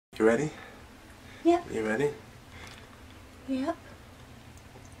You ready? Yep. You ready? Yep.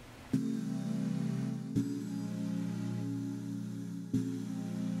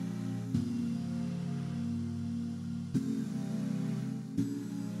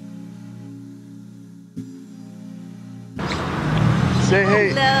 Say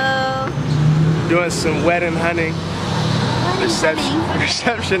hey. Hello. Doing some wedding hunting. Wedding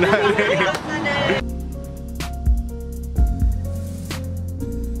Reception hunting.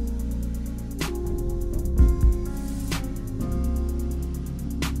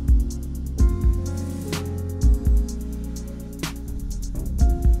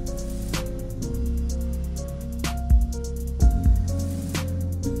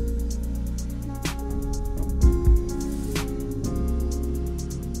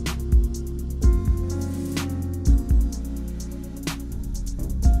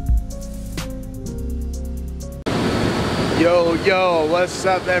 Yo, what's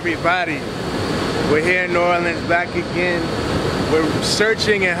up everybody? We're here in New Orleans back again. We're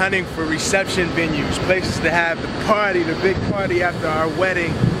searching and hunting for reception venues, places to have the party, the big party after our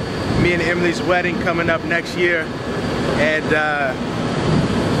wedding. Me and Emily's wedding coming up next year. And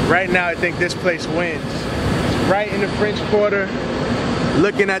right now I think this place wins. It's right in the French Quarter,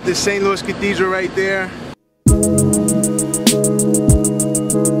 looking at the St. Louis Cathedral right there.